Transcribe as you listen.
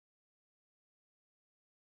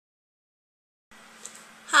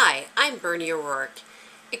I'm Bernie O'Rourke,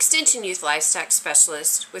 Extension Youth Livestock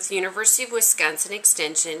Specialist with the University of Wisconsin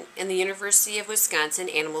Extension and the University of Wisconsin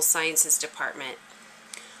Animal Sciences Department.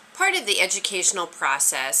 Part of the educational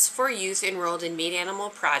process for youth enrolled in meat animal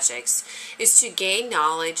projects is to gain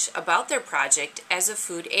knowledge about their project as a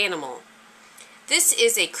food animal. This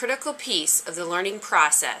is a critical piece of the learning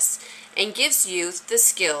process and gives youth the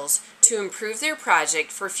skills to improve their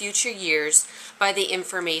project for future years by the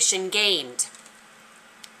information gained.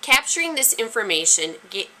 Capturing this information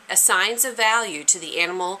assigns a value to the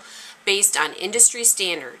animal based on industry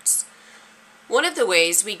standards. One of the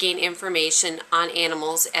ways we gain information on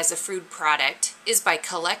animals as a food product is by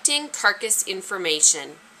collecting carcass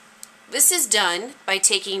information. This is done by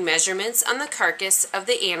taking measurements on the carcass of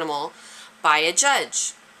the animal by a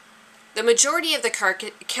judge. The majority of the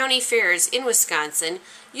county fairs in Wisconsin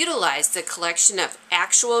utilize the collection of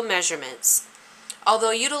actual measurements,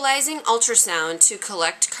 although utilizing ultrasound to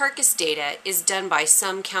collect carcass data is done by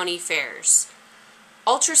some county fairs.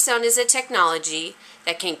 Ultrasound is a technology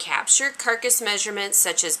that can capture carcass measurements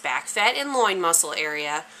such as back fat and loin muscle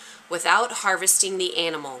area without harvesting the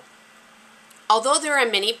animal. Although there are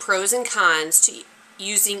many pros and cons to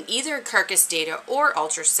using either carcass data or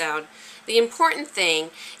ultrasound, the important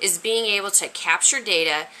thing is being able to capture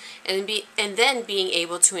data and then being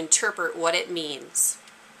able to interpret what it means.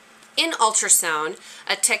 In ultrasound,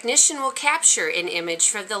 a technician will capture an image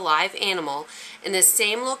from the live animal in the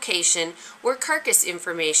same location where carcass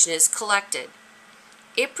information is collected.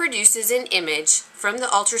 It produces an image from the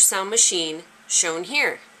ultrasound machine shown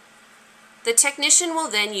here. The technician will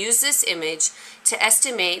then use this image to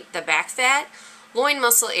estimate the back fat, loin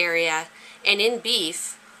muscle area, and in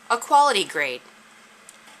beef, a quality grade.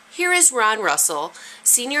 Here is Ron Russell,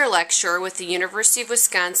 Senior Lecturer with the University of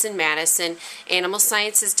Wisconsin-Madison Animal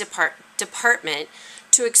Sciences Department,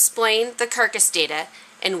 to explain the carcass data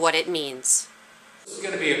and what it means. This is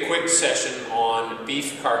going to be a quick session on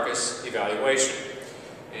beef carcass evaluation.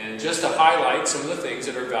 And just to highlight some of the things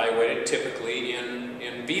that are evaluated typically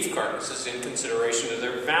in beef carcasses in consideration of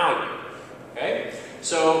their value. Okay?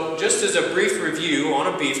 So just as a brief review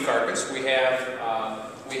on a beef carcass, we have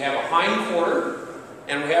a hind quarter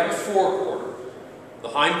and we have a forequarter. The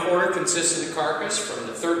hind quarter consists of the carcass from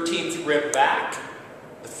the 13th rib back.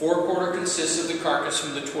 The forequarter consists of the carcass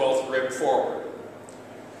from the 12th rib forward.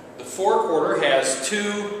 The forequarter has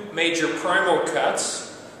two major primal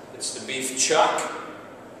cuts. It's the beef chuck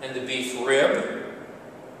and the beef rib.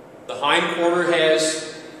 The hind quarter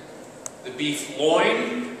has the beef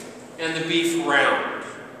loin and the beef round.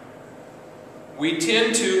 We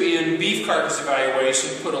tend to, in beef carcass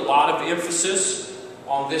evaluation, put a lot of emphasis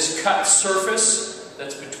on this cut surface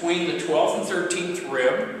that's between the 12th and 13th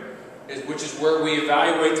rib, which is where we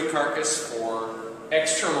evaluate the carcass for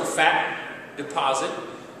external fat deposit,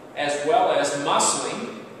 as well as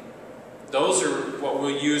muscling. Those are what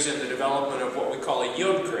we'll use in the development of what we call a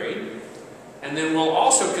yield grade. And then we'll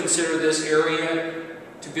also consider this area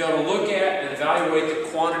to be able to look at and evaluate the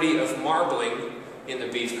quantity of marbling in the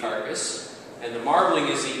beef carcass. And the marbling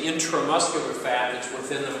is the intramuscular fat that's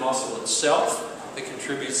within the muscle itself that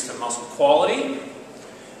contributes to muscle quality.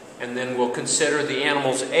 And then we'll consider the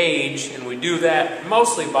animal's age, and we do that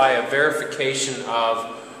mostly by a verification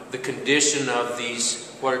of the condition of these,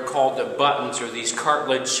 what are called the buttons, or these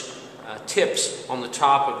cartilage tips on the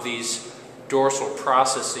top of these dorsal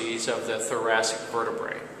processes of the thoracic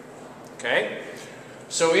vertebrae. Okay?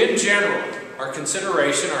 So in general, our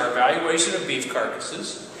consideration, our evaluation of beef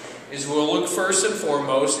carcasses is we'll look first and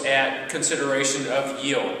foremost at consideration of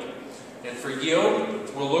yield. And for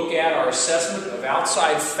yield, we'll look at our assessment of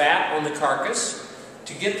outside fat on the carcass.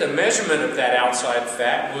 To get the measurement of that outside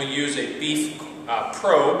fat, we'll use a beef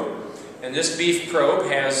probe. And this beef probe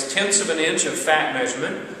has 1/10 of an inch of fat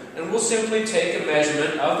measurement. And we'll simply take a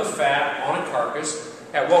measurement of the fat on a carcass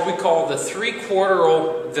at what we call the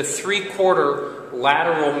three-quarter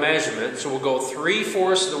lateral measurement. So we'll go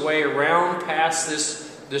 3/4 of the way around past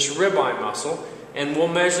this ribeye muscle, and we'll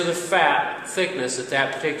measure the fat thickness at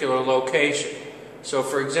that particular location. So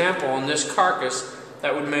for example, on this carcass,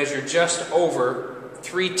 that would measure just over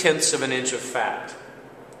 3/10 of an inch of fat.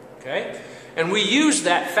 Okay? And we use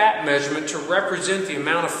that fat measurement to represent the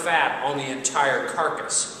amount of fat on the entire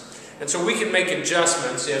carcass. And so we can make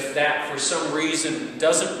adjustments if that for some reason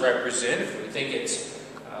doesn't represent, if we think it's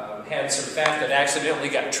had some fat that accidentally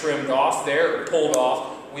got trimmed off there or pulled off,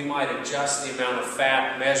 we might adjust the amount of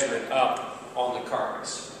fat measurement up on the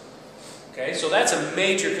carcass. Okay, so that's a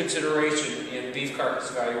major consideration in beef carcass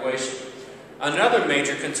evaluation. Another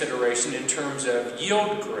major consideration in terms of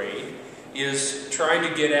yield grade is trying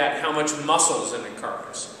to get at how much muscle is in the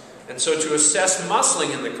carcass. And so to assess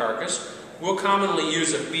muscling in the carcass, we'll commonly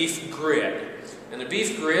use a beef grid. And the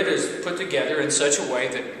beef grid is put together in such a way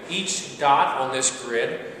that each dot on this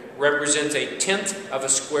grid represents 1/10 of a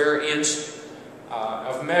square inch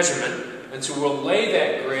of measurement. And so we'll lay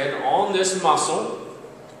that grid on this muscle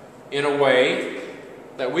in a way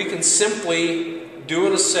that we can simply do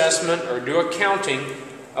an assessment or do a counting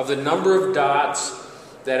of the number of dots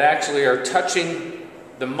that actually are touching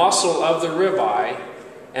the muscle of the ribeye,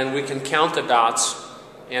 and we can count the dots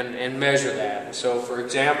and measure that. So for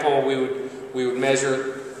example, we would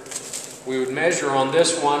measure on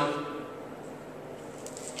this one.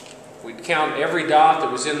 We'd count every dot that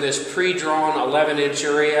was in this pre-drawn 11-inch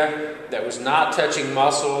area that was not touching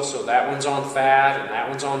muscle, so that one's on fat and that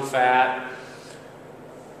one's on fat.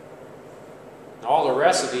 All the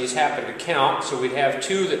rest of these happen to count, so we'd have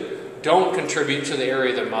 2 that don't contribute to the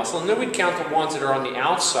area of the muscle, and then we'd count the ones that are on the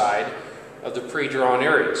outside of the pre-drawn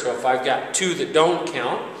area. So if I've got 2 that don't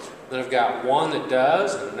count, then I've got 1 that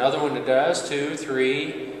does, and another one that does, 2,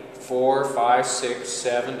 3, 4, 5, 6,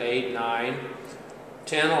 7, 8, 9,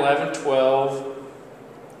 10, 11, 12,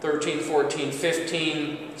 13, 14,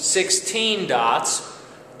 15, 16 dots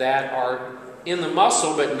that are in the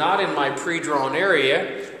muscle but not in my pre-drawn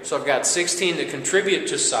area. So I've got 16 that contribute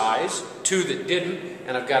to size, 2 that didn't,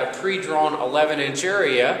 and I've got a pre-drawn 11-inch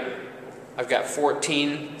area. I've got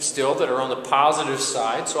 14 still that are on the positive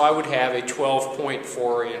side, so I would have a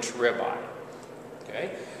 12.4-inch ribeye.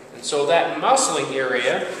 Okay? And so that muscling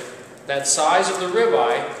area, that size of the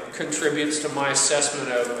ribeye, contributes to my assessment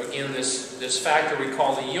of, again, this factor we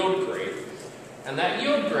call the yield grade. And that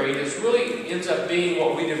yield grade really ends up being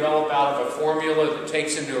what we develop out of a formula that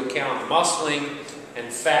takes into account muscling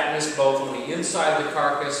and fatness both on the inside of the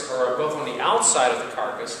carcass, or both on the outside of the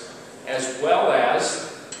carcass, as well as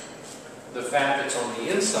the fat that's on the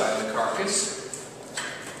inside of the carcass.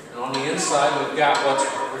 And on the inside we've got what's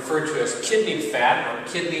referred to as kidney fat, or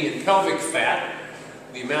kidney and pelvic fat.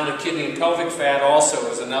 The amount of kidney and pelvic fat also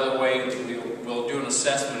is another way we'll do an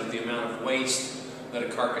assessment of the amount of waste that a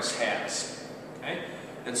carcass has. Okay?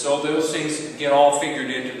 And so those things get all figured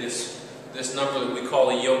into this number that we call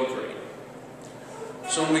a yield grade.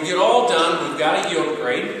 So when we get all done, we've got a yield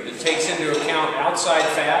grade that takes into account outside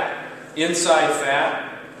fat, inside fat,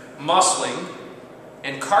 muscling,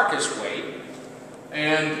 and carcass weight.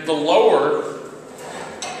 And the lower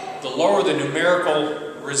the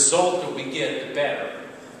numerical result that we get, the better.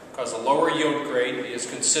 Because the lower yield grade is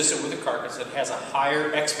consistent with the carcass. It has a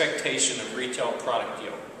higher expectation of retail product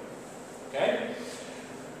yield. Okay?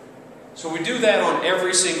 So we do that on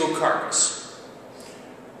every single carcass.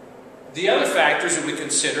 The other factors that we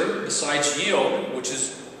consider, besides yield, which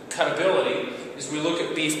is cutability, is we look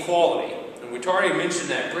at beef quality. And we've already mentioned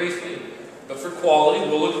that briefly. But for quality,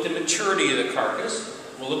 we'll look at the maturity of the carcass.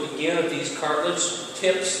 We'll look again at these cartilage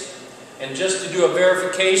tips. And just to do a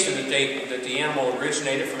verification that the animal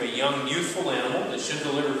originated from a young, youthful animal that should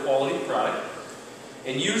deliver quality product.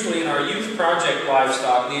 And usually in our youth project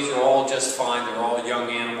livestock, these are all just fine. They're all young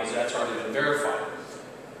animals. That's already been verified.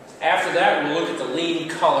 After that, we'll look at the lean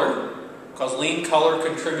color, because lean color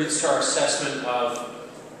contributes to our assessment of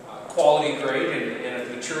quality grade and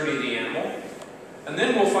of maturity of the animal. And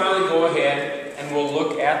then we'll finally go ahead and we'll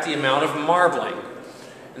look at the amount of marbling.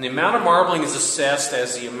 And the amount of marbling is assessed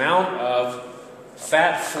as the amount of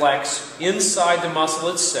fat flecks inside the muscle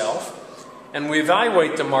itself. And we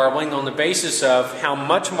evaluate the marbling on the basis of how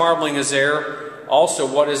much marbling is there, also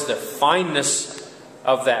what is the fineness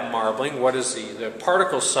of that marbling, what is the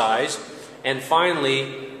particle size, and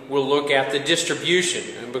finally we'll look at the distribution.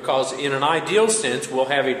 And because in an ideal sense we'll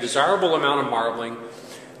have a desirable amount of marbling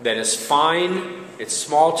that is fine, it's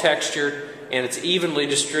small textured, and it's evenly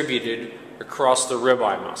distributed across the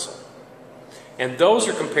ribeye muscle. And those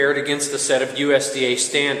are compared against a set of USDA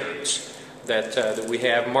standards that we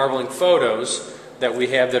have, marbling photos that we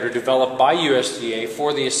have that are developed by USDA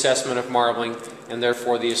for the assessment of marbling and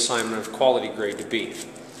therefore the assignment of quality grade to beef.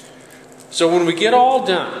 So when we get all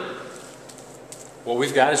done, what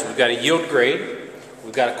we've got is we've got a yield grade,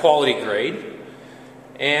 we've got a quality grade,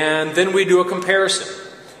 and then we do a comparison.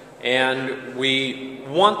 And we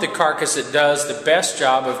want the carcass that does the best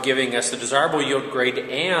job of giving us the desirable yield grade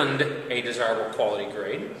and a desirable quality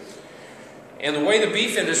grade. And the way the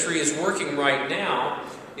beef industry is working right now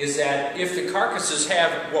is that if the carcasses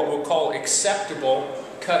have what we'll call acceptable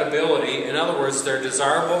cutability, in other words, they're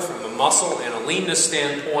desirable from a muscle and a leanness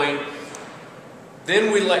standpoint,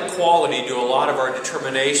 then we let quality do a lot of our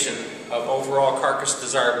determination of overall carcass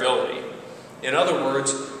desirability. In other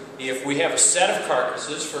words, if we have a set of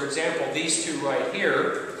carcasses, for example, these two right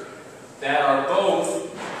here, that are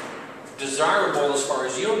both desirable as far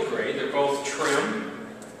as yield grade, they're both trim.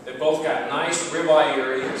 They've both got nice ribeye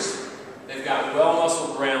areas. They've got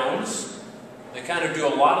well-muscled rounds. They kind of do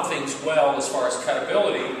a lot of things well as far as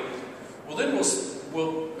cutability. Well, then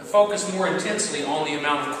we'll focus more intensely on the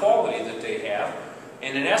amount of quality that they have.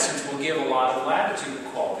 And in essence, we'll give a lot of latitude to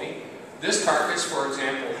quality. This carcass, for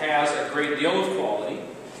example, has a great deal of quality.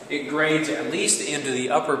 It grades at least into the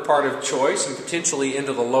upper part of choice and potentially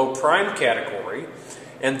into the low prime category.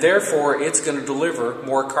 And therefore, it's going to deliver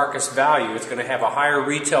more carcass value. It's going to have a higher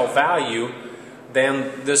retail value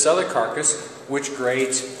than this other carcass, which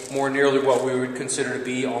grades more nearly what we would consider to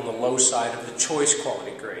be on the low side of the choice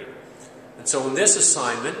quality grade. And so in this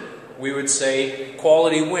assignment, we would say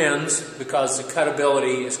quality wins because the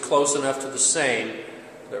cutability is close enough to the same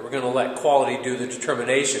that we're going to let quality do the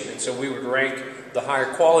determination. And so we would rank the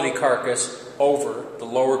higher quality carcass over the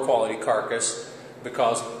lower quality carcass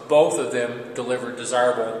because both of them deliver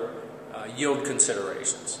desirable yield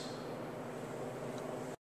considerations.